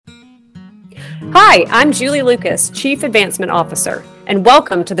Hi, I'm Julie Lucas, Chief Advancement Officer, and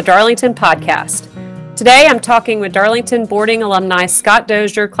welcome to the Darlington podcast. Today I'm talking with Darlington boarding alumni Scott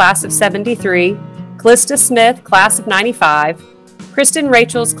Dozier, class of 73, Callista Smith, class of 95, Kristen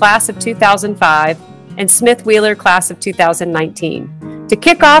Rachels, class of 2005, and Smith Wheeler, class of 2019, to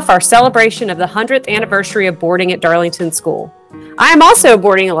kick off our celebration of the 100th anniversary of boarding at Darlington School. I am also a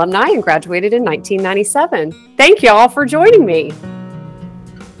boarding alumni and graduated in 1997. Thank you all for joining me.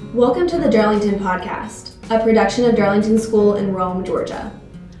 Welcome to the Darlington podcast, a production of Darlington School in Rome, Georgia.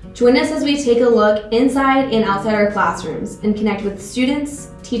 Join us as we take a look inside and outside our classrooms and connect with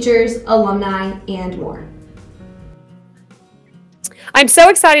students, teachers, alumni, and more. I'm so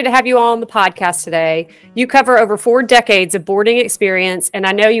excited to have you all on the podcast today. You cover over 4 decades of boarding experience, and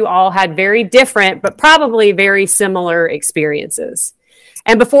I know you all had very different, but probably very similar experiences.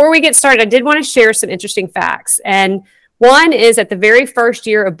 And before we get started, I did want to share some interesting facts. And one is at the very first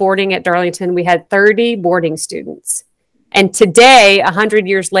year of boarding at Darlington, we had 30 boarding students. And today, 100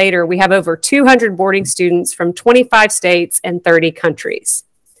 years later, we have over 200 boarding students from 25 states and 30 countries.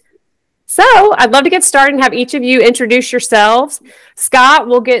 So I'd love to get started and have each of you introduce yourselves. Scott,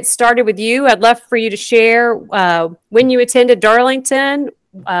 we'll get started with you. I'd love for you to share when you attended Darlington,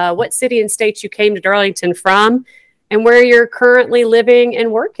 what city and states you came to Darlington from, and where you're currently living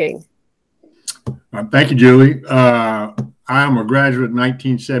and working. Thank you, Julie. I am a graduate in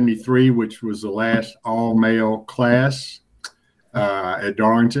 1973, which was the last all-male class at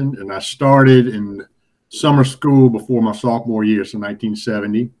Darlington, and I started in summer school before my sophomore year, so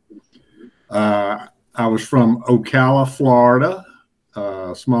 1970. I was from Ocala, Florida,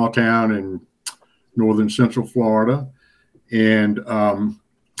 a small town in northern central Florida, and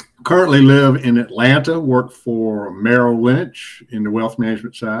currently live in Atlanta, work for Merrill Lynch in the wealth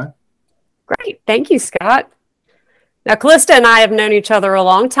management side. Great. Thank you, Scott. Now, Callista and I have known each other a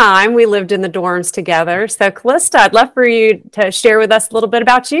long time. We lived in the dorms together. So, Callista, I'd love for you to share with us a little bit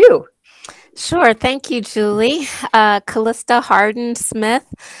about you. Sure. Thank you, Julie. Callista Harden Smith,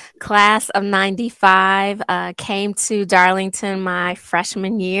 class of 95, came to Darlington my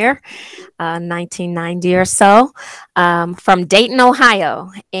freshman year, 1990 or so, from Dayton,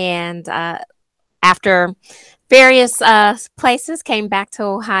 Ohio. And after various places, came back to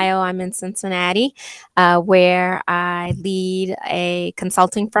Ohio. I'm in Cincinnati, where I lead a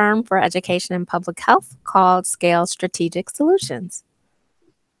consulting firm for education and public health called Scale Strategic Solutions.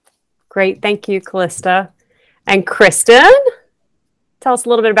 Great. Thank you, Callista. And Kristen, tell us a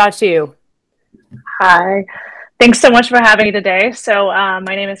little bit about you. Hi. Thanks so much for having me today. So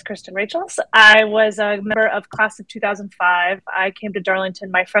my name is Kristen Rachels. I was a member of class of 2005. I came to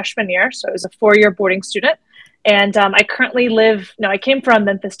Darlington my freshman year, so I was a 4-year boarding student. And I came from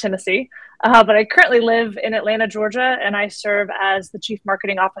Memphis, Tennessee, but I currently live in Atlanta, Georgia, and I serve as the Chief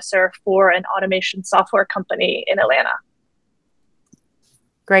Marketing Officer for an automation software company in Atlanta.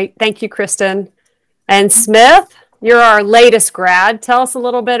 Great. Thank you, Kristen. And Smith, you're our latest grad. Tell us a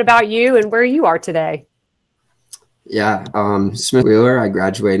little bit about you and where you are today. Yeah, Smith Wheeler. I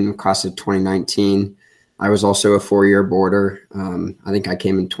graduated in the class of 2019. I was also a 4-year boarder. I think I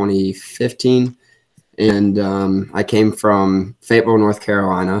came in 2015. And I came from Fayetteville, North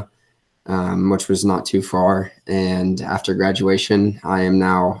Carolina, which was not too far. And after graduation, I am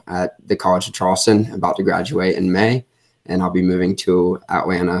now at the College of Charleston, about to graduate in May. And I'll be moving to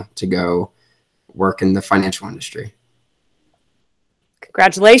Atlanta to go work in the financial industry.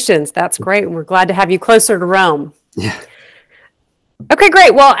 Congratulations. That's great. We're glad to have you closer to Rome. Yeah. Okay,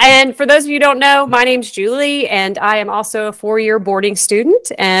 great. Well, and for those of you who don't know, my name's Julie, and I am also a 4-year boarding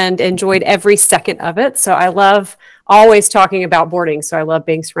student and enjoyed every second of it. So I love always talking about boarding. So I love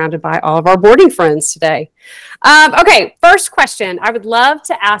being surrounded by all of our boarding friends today. Okay, first question. I would love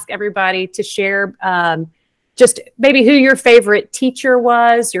to ask everybody to share just maybe who your favorite teacher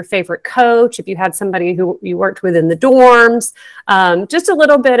was, your favorite coach, if you had somebody who you worked with in the dorms, just a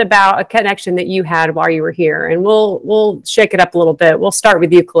little bit about a connection that you had while you were here. And we'll shake it up a little bit. We'll start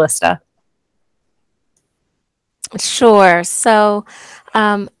with you, Callista. Sure. So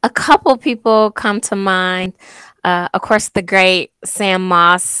a couple people come to mind. Of course, the great Sam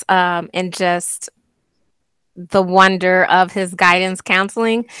Moss, and just the wonder of his guidance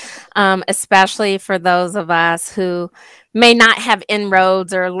counseling, especially for those of us who may not have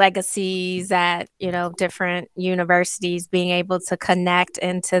inroads or legacies at, different universities, being able to connect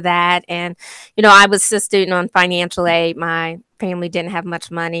into that. And, I was a student on financial aid. My family didn't have much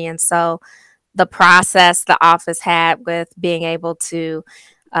money. And so the process the office had with being able to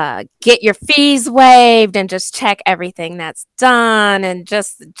get your fees waived and just check everything that's done, and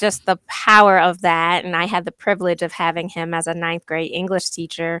just the power of that. And I had the privilege of having him as a ninth grade English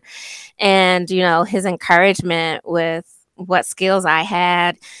teacher, and his encouragement with what skills I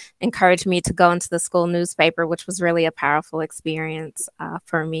had encouraged me to go into the school newspaper, which was really a powerful experience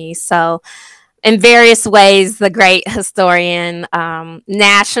for me. So in various ways, the great historian,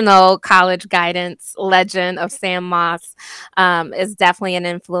 national college guidance legend of Sam Moss is definitely an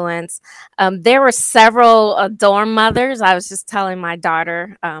influence. There were several dorm mothers. I was just telling my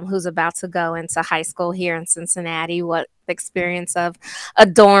daughter, who's about to go into high school here in Cincinnati, what the experience of a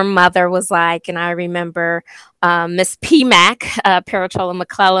dorm mother was like. And I remember Miss P. Mac, Parachola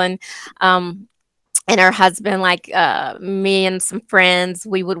McClellan, and her husband, like me and some friends,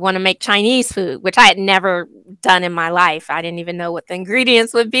 we would want to make Chinese food, which I had never done in my life. I didn't even know what the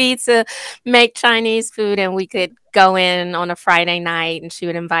ingredients would be to make Chinese food. And we could go in on a Friday night, and she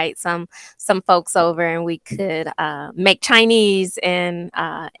would invite some folks over, and we could make Chinese in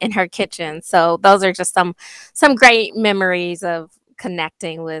her kitchen. So those are just some great memories of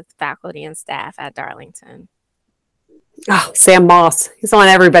connecting with faculty and staff at Darlington. Oh, Sam Moss. He's on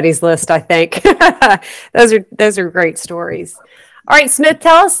everybody's list, I think. Those are great stories. All right, Smith,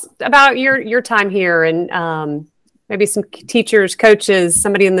 tell us about your time here, and maybe some teachers, coaches,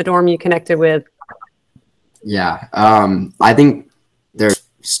 somebody in the dorm you connected with. Yeah, I think there's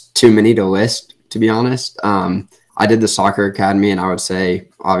too many to list, to be honest. I did the soccer academy, and I would say,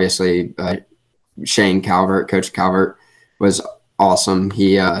 obviously, Shane Calvert, Coach Calvert, was awesome.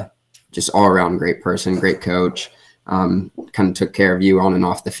 He just all around great person, great coach. Kind of took care of you on and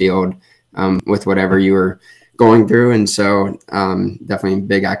off the field with whatever you were going through. And so definitely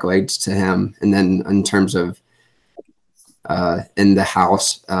big accolades to him. And then in terms of in the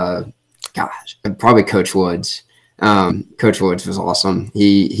house, probably Coach Woods. Coach Woods was awesome.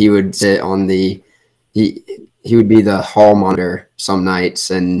 He would sit on he would be the hall monitor some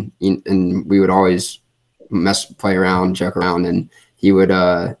nights, and we would always play around, joke around, and he would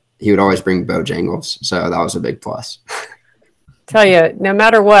always bring Bojangles, so that was a big plus. Tell you, no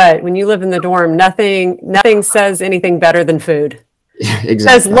matter what, when you live in the dorm, nothing says anything better than food. Exactly. It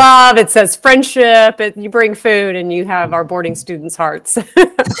says love, it says friendship. You bring food, and you have our boarding students' hearts.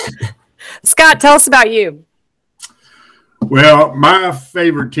 Scott, tell us about you. Well, my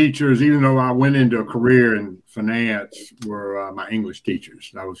favorite teachers, even though I went into a career in finance, were my English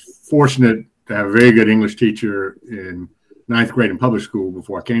teachers. I was fortunate to have a very good English teacher in ninth grade in public school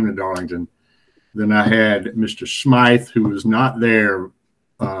before I came to Darlington. Then I had Mr. Smythe, who was not there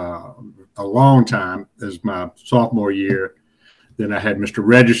a long time, as my sophomore year. Then I had Mr.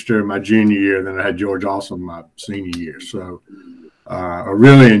 Register my junior year. Then I had George Awesome my senior year. So I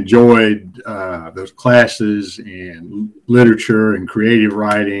really enjoyed those classes, and literature and creative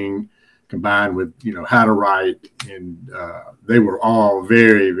writing combined with, how to write. And they were all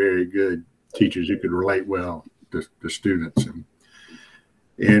very, very good teachers who could relate well the students.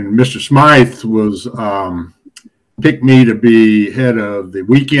 And Mr. Smythe was picked me to be head of the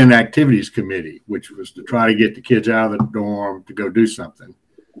weekend activities committee, which was to try to get the kids out of the dorm to go do something.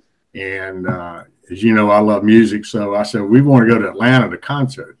 And as you know, I love music, so I said, we want to go to Atlanta to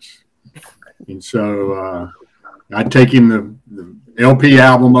concerts. And so I'd take him the LP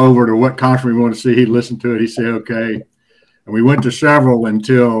album over to what concert we want to see. He'd listen to it. He said, okay. And we went to several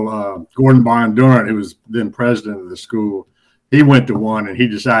until Gordon Bond Durant, who was then president of the school, he went to one, and he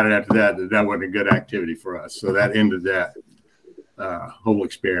decided after that wasn't a good activity for us. So that ended that whole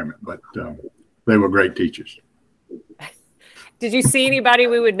experiment. But they were great teachers. Did you see anybody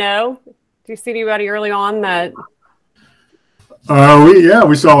we would know? Did you see anybody early on that?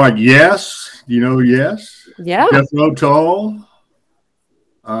 We saw like Yes. Yes. Yeah. Jethro Tull.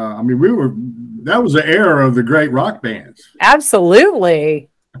 That was the era of the great rock bands. Absolutely.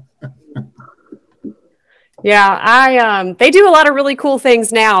 Yeah, they do a lot of really cool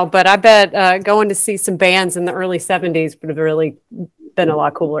things now, but I bet going to see some bands in the early 70s would have really been a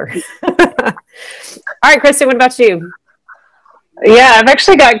lot cooler. All right, Kristen, what about you? Yeah, I've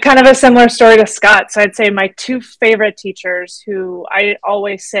actually got kind of a similar story to Scott. So I'd say my two favorite teachers, who I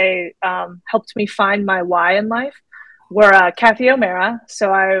always say helped me find my why in life, were Kathy O'Mara.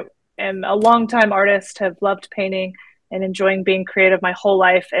 So I am a longtime artist, have loved painting and enjoying being creative my whole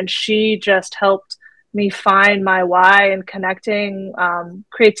life. And she just helped me find my why and connecting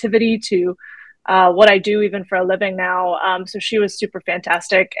creativity to what I do even for a living now. So she was super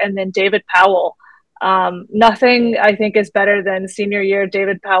fantastic. And then David Powell. Nothing I think is better than senior year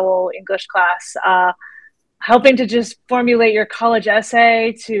David Powell English class, helping to just formulate your college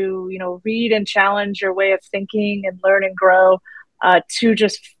essay, to read and challenge your way of thinking and learn and grow. two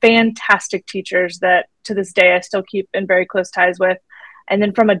just fantastic teachers that to this day I still keep in very close ties with. And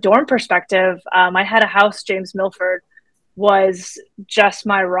then from a dorm perspective, I had a house, James Milford was just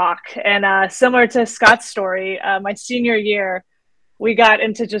my rock. And similar to Scott's story, my senior year, we got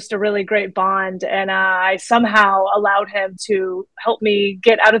into just a really great bond. And I somehow allowed him to help me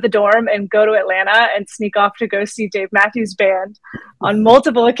get out of the dorm and go to Atlanta and sneak off to go see Dave Matthews Band on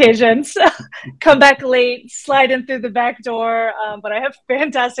multiple occasions, come back late, slide in through the back door. But I have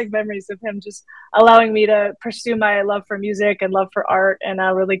fantastic memories of him just allowing me to pursue my love for music and love for art and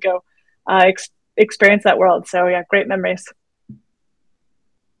really go experience that world. So yeah, great memories.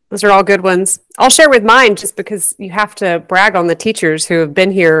 Those are all good ones. I'll share with mine just because you have to brag on the teachers who have been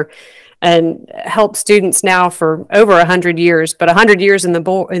here and help students now for over 100 years, but 100 years in the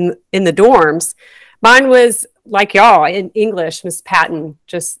dorms. Mine was like y'all in English. Miss Patton,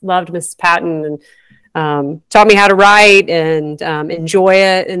 just loved Mrs. Patton and taught me how to write and enjoy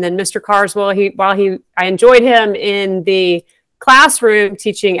it. And then Mr. Carswell, I enjoyed him in the classroom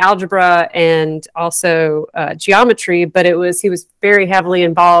teaching algebra and also geometry, but he was very heavily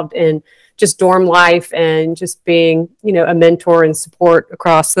involved in just dorm life and just being, a mentor and support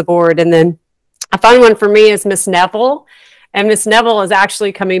across the board. And then a fun one for me is Miss Neville. And Miss Neville is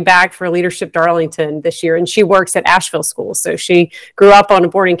actually coming back for Leadership Darlington this year, and she works at Asheville School. So she grew up on a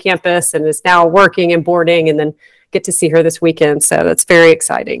boarding campus and is now working and boarding, and then get to see her this weekend. So that's very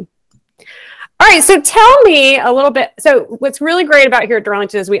exciting. All right, so tell me a little bit. So what's really great about here at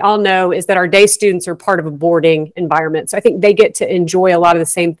Darlington, as we all know, is that our day students are part of a boarding environment. So I think they get to enjoy a lot of the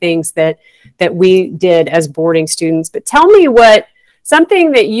same things that we did as boarding students. But tell me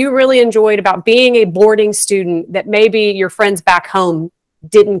something that you really enjoyed about being a boarding student that maybe your friends back home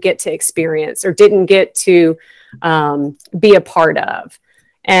didn't get to experience or didn't get to be a part of.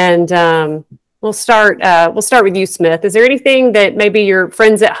 And We'll start with you, Smith. Is there anything that maybe your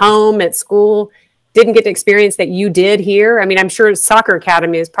friends at home, at school, didn't get to experience that you did here? I mean, I'm sure Soccer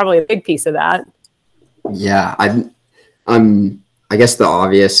Academy is probably a big piece of that. Yeah, I guess the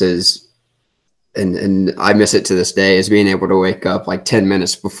obvious is, and I miss it to this day, is being able to wake up like 10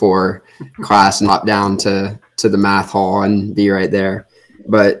 minutes before class and hop down to the math hall and be right there.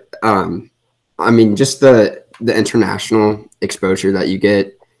 But just the international exposure that you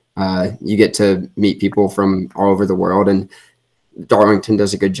get to meet people from all over the world, and Darlington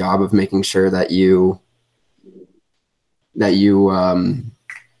does a good job of making sure that you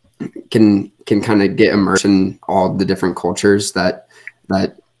can kind of get immersed in all the different cultures that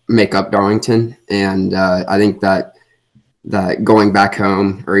make up Darlington. And I think that going back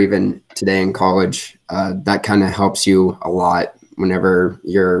home or even today in college, that kind of helps you a lot whenever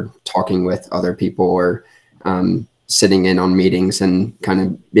you're talking with other people or sitting in on meetings and kind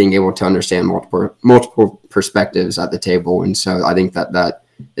of being able to understand multiple perspectives at the table. And so I think that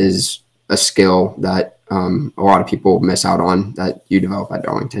is a skill that a lot of people miss out on that you develop at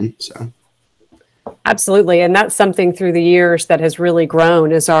Darlington. So. Absolutely. And that's something through the years that has really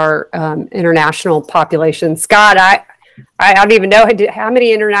grown is our international population. Scott, I don't even know, how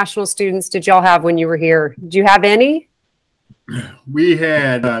many international students did y'all have when you were here? Did you have any? We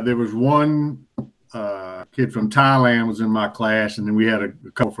had, there was one kid from Thailand was in my class, and then we had a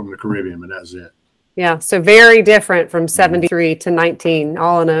couple from the Caribbean, but that's it. Yeah, so very different from 73 to 19,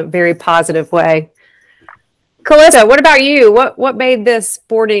 all in a very positive way. Calista, what about you? What made this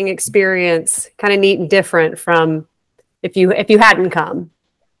boarding experience kind of neat and different from if you hadn't come?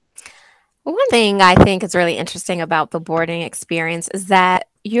 One thing I think is really interesting about the boarding experience is that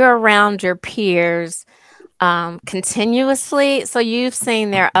you're around your peers continuously. So you've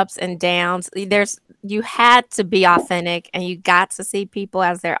seen their ups and downs. You had to be authentic, and you got to see people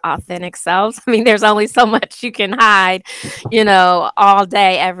as their authentic selves. I mean, there's only so much you can hide, all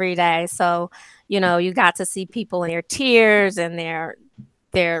day, every day. So, you got to see people in their tears and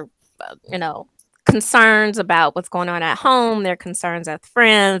their concerns about what's going on at home, their concerns with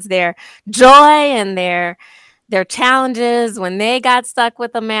friends, their joy and their challenges when they got stuck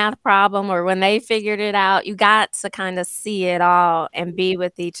with a math problem or when they figured it out. You got to kind of see it all and be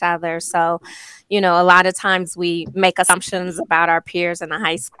with each other. So, a lot of times we make assumptions about our peers in the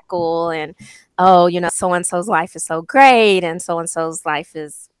high school and, so-and-so's life is so great and so-and-so's life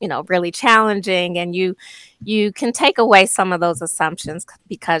is, really challenging. And you can take away some of those assumptions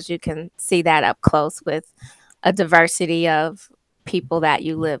because you can see that up close with a diversity of people that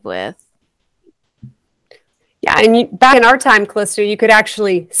you live with. Yeah, and back in our time, Calista, you could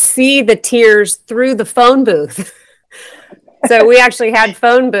actually see the tears through the phone booth. So we actually had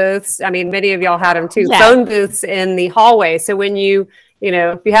phone booths. I mean, many of y'all had them too. Yeah. Phone booths in the hallway. So when you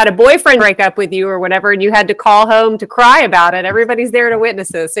If you had a boyfriend break up with you or whatever, and you had to call home to cry about it, everybody's there to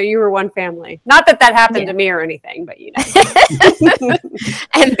witness it. So you were one family. Not that happened to me or anything, but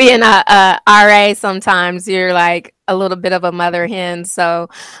And being a RA, sometimes you're like a little bit of a mother hen. So,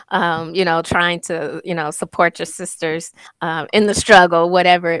 trying to, support your sisters in the struggle,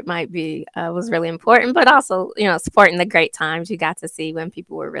 whatever it might be, was really important. But also, supporting the great times you got to see when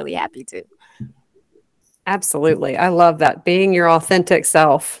people were really happy too. Absolutely. I love that. Being your authentic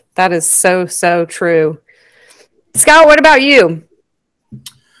self. That is so, so true. Scott, what about you?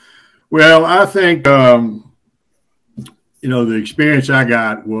 Well, I think, the experience I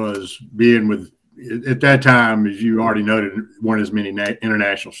got was being with, at that time, as you already noted, weren't as many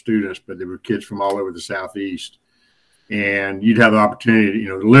international students, but there were kids from all over the Southeast. And you'd have the opportunity,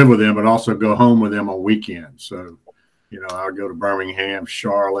 to live with them, but also go home with them on weekends. So, I would go to Birmingham,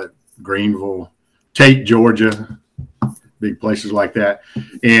 Charlotte, Greenville, Tate, Georgia, big places like that.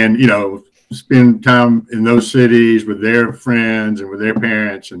 And, spend time in those cities with their friends and with their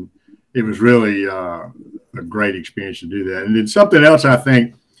parents. And it was really a great experience to do that. And then something else I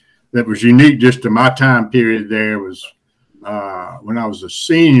think that was unique just to my time period there was when I was a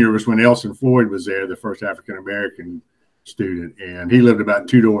senior was when Elson Floyd was there, the first African-American student. And he lived about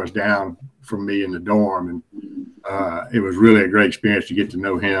 2 doors down from me in the dorm. And it was really a great experience to get to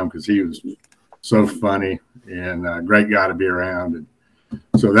know him because he was so funny and a great guy to be around. And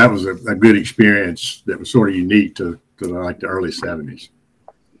so that was a good experience that was sort of unique to like the early 70s.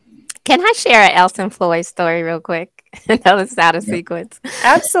 Can I share an Elson Floyd story real quick? I know this is out of sequence.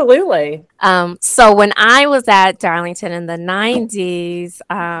 Absolutely. So when I was at Darlington in the 90s,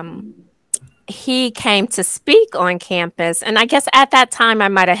 he came to speak on campus. And I guess at that time I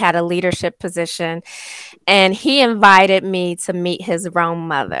might have had a leadership position. And he invited me to meet his Rome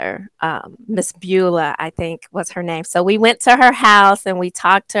mother, Miss Beulah, I think was her name. So we went to her house and we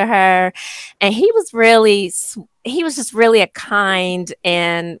talked to her. And he was just really a kind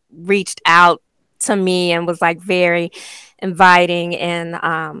and reached out to me and was like very inviting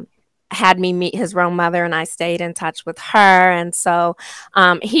and had me meet his Rome mother, and I stayed in touch with her. And so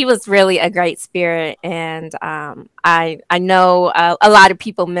he was really a great spirit. And I know a lot of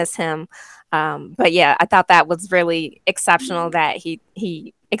people miss him. But yeah, I thought that was really exceptional that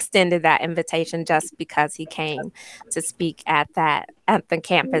he extended that invitation just because he came to speak at the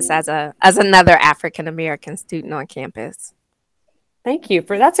campus as another African-American student on campus. Thank you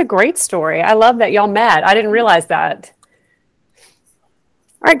that's a great story. I love that y'all met. I didn't realize that.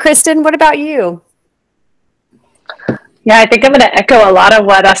 All right, Kristen, what about you? Yeah, I think I'm going to echo a lot of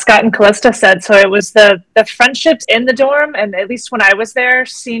what Scott and Callista said. So it was the friendships in the dorm, and at least when I was there,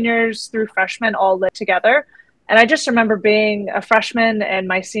 seniors through freshmen all lived together. And I just remember being a freshman and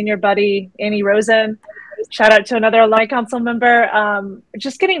my senior buddy, Annie Rosen, shout out to another alumni council member,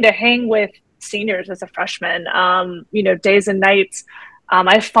 just getting to hang with seniors as a freshman, days and nights.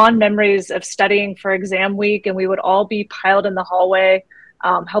 I have fond memories of studying for exam week, and we would all be piled in the hallway,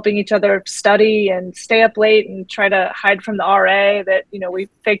 helping each other study and stay up late and try to hide from the RA that, we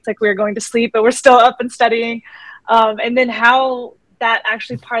faked like we were going to sleep, but we're still up and studying. And then how that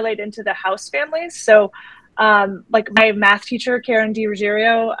actually parlayed into the house families. So like my math teacher, Karen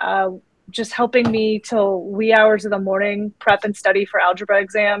DiRuggiero, just helping me till wee hours of the morning, prep and study for algebra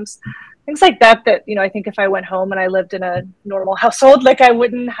exams, things like that, I think if I went home and I lived in a normal household, like I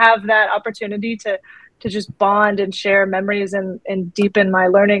wouldn't have that opportunity to just bond and share memories and deepen my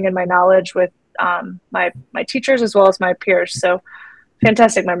learning and my knowledge with my teachers as well as my peers. So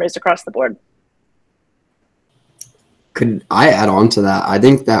fantastic memories across the board. Could I add on to that? I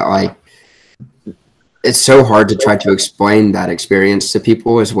think that it's so hard to try to explain that experience to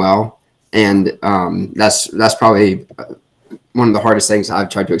people as well. And that's probably one of the hardest things I've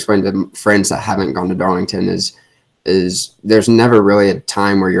tried to explain to friends that haven't gone to Darlington is there's never really a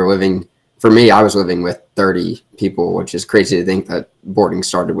time where you're living. For me, I was living with 30 people, which is crazy to think that boarding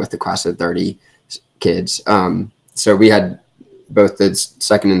started with a class of 30 kids. So we had both the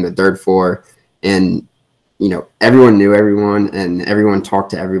second and the third floor, and everyone knew everyone and everyone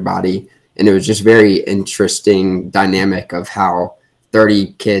talked to everybody. And it was just very interesting dynamic of how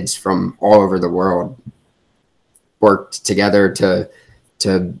 30 kids from all over the world worked together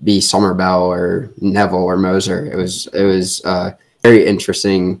to be Somerville or Neville or Moser. It was very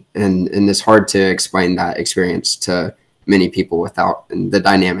interesting, and it's hard to explain that experience to many people without, and the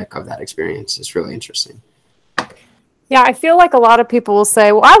dynamic of that experience is really interesting. Yeah, I feel like a lot of people will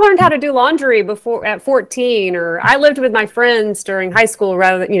say, well, I learned how to do laundry before at 14, or I lived with my friends during high school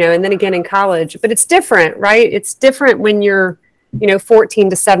rather than, and then again in college. But it's different, right? It's different when you're, 14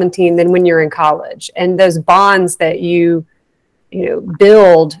 to 17 than when you're in college. And those bonds that you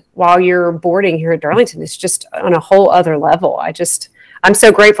build while you're boarding here at Darlington is just on a whole other level. I'm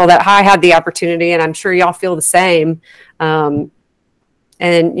so grateful that I had the opportunity, and I'm sure y'all feel the same. I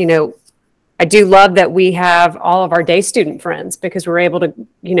do love that we have all of our day student friends, because we're able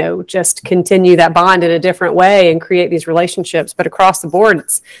to, just continue that bond in a different way and create these relationships. But across the board,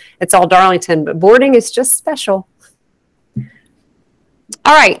 it's all Darlington, but boarding is just special.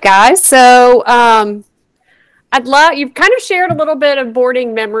 All right, guys. So you've kind of shared a little bit of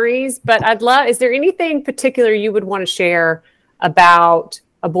boarding memories, but is there anything particular you would want to share about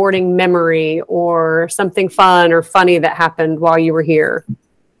a boarding memory or something fun or funny that happened while you were here?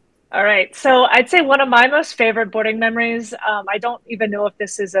 All right. So I'd say one of my most favorite boarding memories, I don't even know if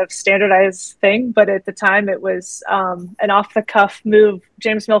this is a standardized thing, but at the time it was an off-the-cuff move.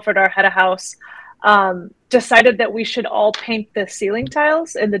 James Milford, our head of house, decided that we should all paint the ceiling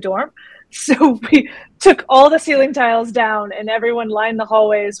tiles in the dorm. So we took all the ceiling tiles down, and everyone lined the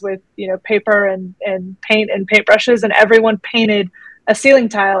hallways with, paper and paint and paintbrushes, and everyone painted a ceiling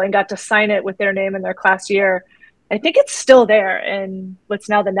tile and got to sign it with their name and their class year. I think it's still there in what's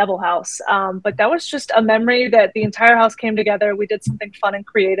now the Neville House. But that was just a memory that the entire house came together. We did something fun and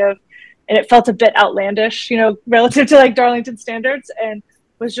creative, and it felt a bit outlandish, relative to like Darlington standards, and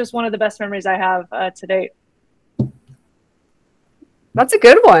was just one of the best memories I have to date. That's a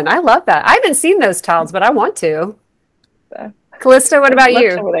good one. I love that. I haven't seen those tiles, but I want to. Callista, what about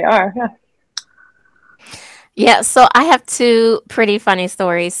you? Where they are. Yeah. Yeah, so I have two pretty funny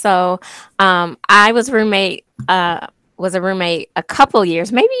stories. So I was a roommate a couple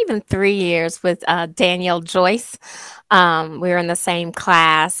years, maybe even 3 years, with Danielle Joyce. We were in the same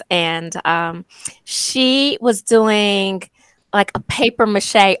class, and she was doing like a paper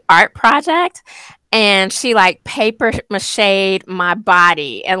mache art project. And she like paper mached my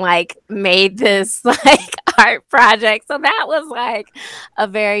body and like made this like art project. So that was like a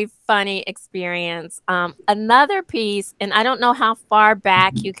very funny experience. Another piece, and I don't know how far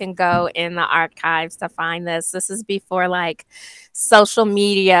back you can go in the archives to find this. This is before like social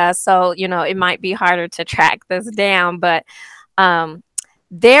media. So, it might be harder to track this down, but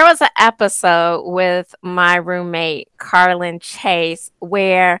there was an episode with my roommate, Carlin Chase,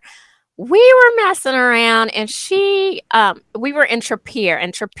 where we were messing around, and we were in Trapier.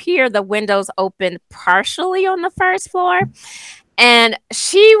 And Trapier, the windows opened partially on the first floor. And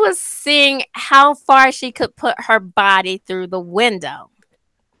she was seeing how far she could put her body through the window.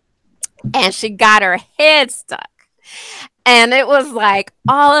 And she got her head stuck. And it was like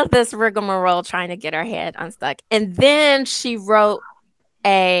all of this rigmarole trying to get her head unstuck. And then she wrote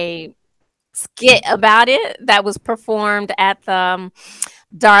a skit about it that was performed at the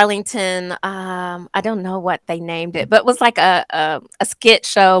Darlington, I don't know what they named it, but it was like a skit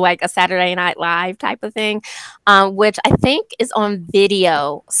show, like a Saturday Night Live type of thing, which I think is on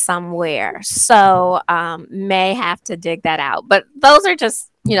video somewhere. So may have to dig that out. But those are just,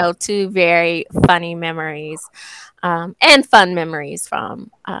 two very funny memories and fun memories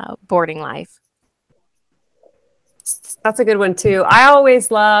from boarding life. That's a good one too. I always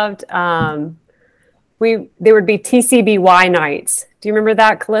loved there would be TCBY nights. Do you remember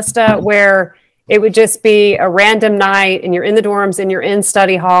that, Callista, where it would just be a random night and you're in the dorms and you're in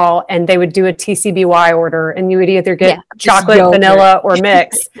study hall, and they would do a TCBY order, and you would either get chocolate, vanilla, or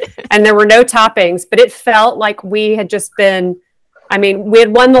mix. And there were no toppings, but it felt like we had just been, we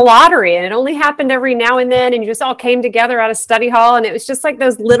had won the lottery, and it only happened every now and then, and you just all came together at a study hall, and it was just like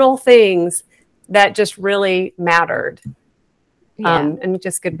those little things that just really mattered. And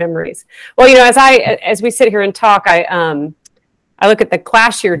just good memories. Well, as we sit here and talk, I look at the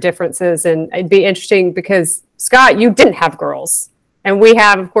class year differences, and it'd be interesting because, Scott, you didn't have girls. And we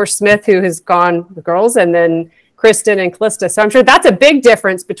have, of course, Smith, who has gone with girls, and then Kristen and Callista. So I'm sure that's a big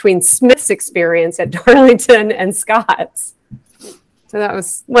difference between Smith's experience at Darlington and Scott's. So that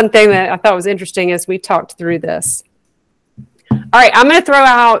was one thing that I thought was interesting as we talked through this. All right, I'm going to throw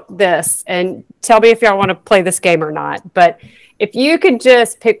out this, and tell me if y'all want to play this game or not. But if you could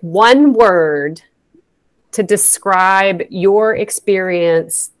just pick one word to describe your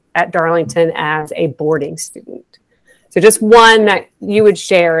experience at Darlington as a boarding student. So just one that you would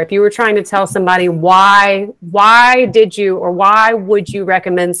share. If you were trying to tell somebody why did you, or why would you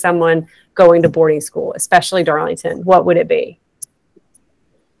recommend someone going to boarding school, especially Darlington, what would it be?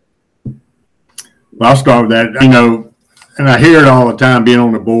 Well, I'll start with that. And I hear it all the time, being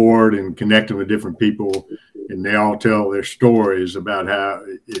on the board and connecting with different people, and they all tell their stories about how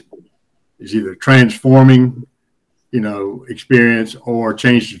it is either transforming, experience, or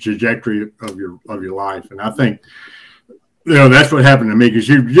change the trajectory of your life. And I think, that's what happened to me, because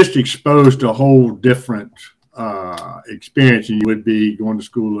you're just exposed to a whole different experience than you would be going to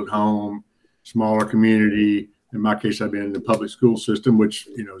school at home, smaller community. In my case, I've been in the public school system, which,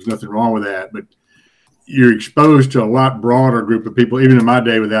 there's nothing wrong with that. But you're exposed to a lot broader group of people, even in my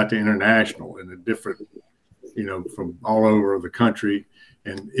day without the international and the different, from all over the country.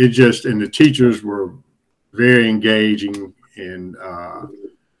 And and the teachers were very engaging, and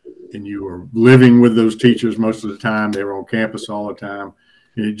you were living with those teachers most of the time. They were on campus all the time.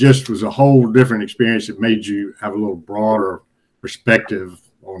 And it just was a whole different experience that made you have a little broader perspective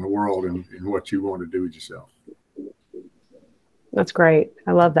on the world and what you want to do with yourself. That's great.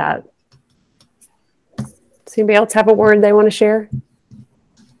 I love that. Does anybody else have a word they want to share?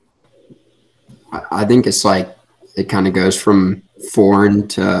 I think it's like it kind of goes from foreign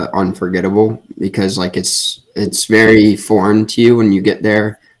to unforgettable, because like it's very foreign to you when you get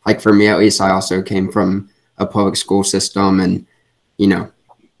there. Like for me, at least, I also came from a public school system, and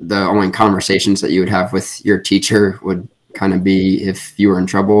the only conversations that you would have with your teacher would kind of be if you were in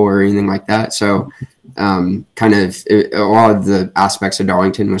trouble or anything like that. So a lot of the aspects of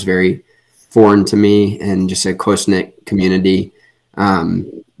Darlington was very foreign to me, and just a close-knit community.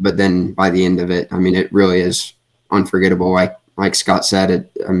 But then by the end of it, it really is unforgettable. Like Scott said,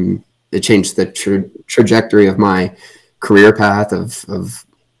 it changed the trajectory of my career path of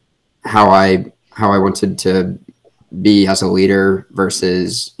how I wanted to be as a leader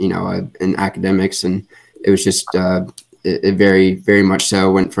versus, in academics. And it was just, it very, very much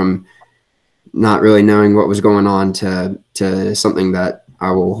so went from not really knowing what was going on to something that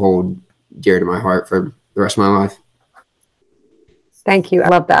I will hold dear to my heart for the rest of my life. Thank you. I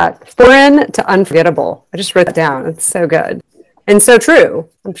love that. Foreign to unforgettable. I just wrote that down. It's so good. And so true.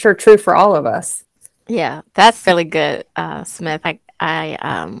 I'm sure true for all of us. Yeah, that's really good, Smith.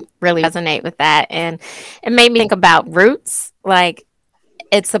 I really resonate with that. And it made me think about roots. Like,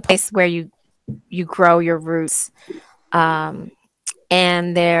 it's a place where you grow your roots. And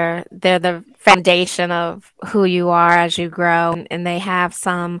they're the foundation of who you are as you grow. And they have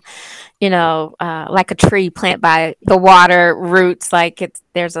some, like a tree planted by the water, roots, like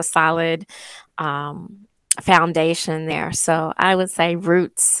there's a solid foundation there. So I would say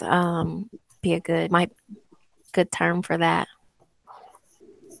roots be a good term for that.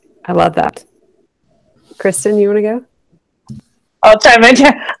 I love that. Kristen, you want to go? I'll chime in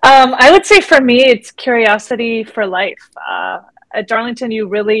here. I would say for me, it's curiosity for life. At Darlington, you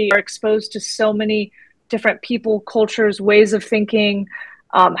really are exposed to so many different people, cultures, ways of thinking,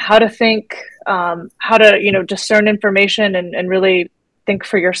 how to think, how to, discern information and really think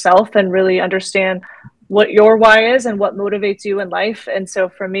for yourself and really understand what your why is and what motivates you in life. And so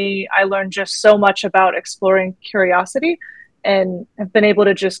for me, I learned just so much about exploring curiosity, and have been able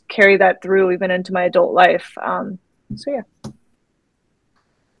to just carry that through even into my adult life. So yeah.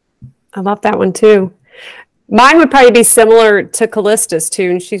 I love that one too. Mine would probably be similar to Callista's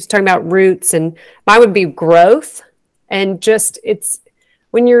too. And she's talking about roots, and mine would be growth. And just, it's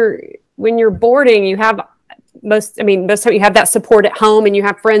when you're boarding, you have most of the time you have that support at home, and you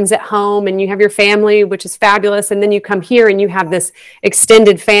have friends at home, and you have your family, which is fabulous. And then you come here and you have this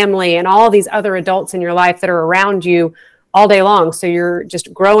extended family and all these other adults in your life that are around you all day long. So you're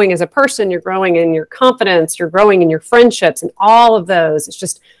just growing as a person, you're growing in your confidence, you're growing in your friendships, and all of those. It's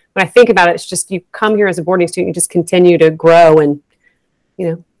just, when I think about it, it's just, you come here as a boarding student, you just continue to grow and,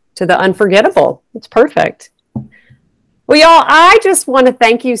 to the unforgettable. It's perfect. Well, y'all, I just want to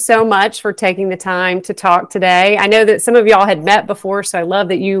thank you so much for taking the time to talk today. I know that some of y'all had met before, so I love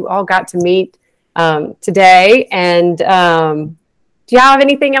that you all got to meet today. And do you have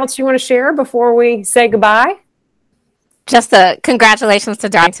anything else you want to share before we say goodbye? Just congratulations to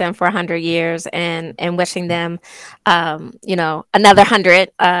Darlington for 100 years, and wishing them, another 100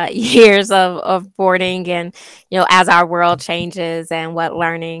 years of boarding. And, as our world changes and what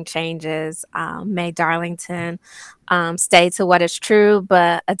learning changes, may Darlington stay to what is true,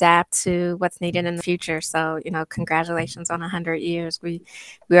 but adapt to what's needed in the future. So, congratulations on 100 years. We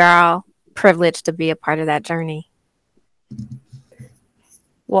are all privileged to be a part of that journey.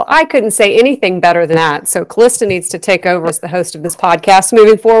 Well, I couldn't say anything better than that. So Callista needs to take over as the host of this podcast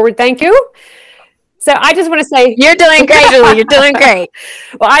moving forward. Thank you. So I just want to say, you're doing great, Julie. You're doing great.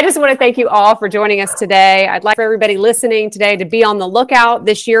 Well, I just want to thank you all for joining us today. I'd like for everybody listening today to be on the lookout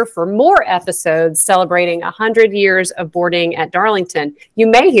this year for more episodes celebrating 100 years of boarding at Darlington. You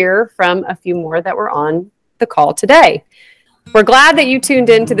may hear from a few more that were on the call today. We're glad that you tuned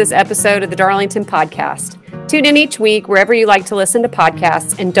in to this episode of the Darlington Podcast. Tune in each week wherever you like to listen to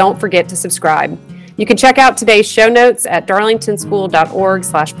podcasts, and don't forget to subscribe. You can check out today's show notes at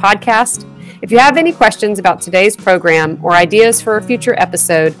darlingtonschool.org/podcast. If you have any questions about today's program or ideas for a future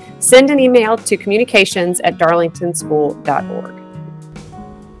episode, send an email to communications@darlingtonschool.org.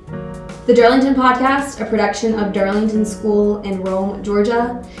 The Darlington Podcast, a production of Darlington School in Rome,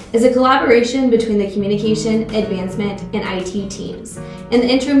 Georgia, is a collaboration between the Communication, Advancement, and IT teams, and the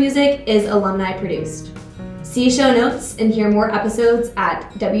intro music is alumni produced. See show notes and hear more episodes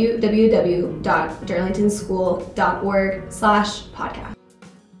at www.darlingtonschool.org/podcast.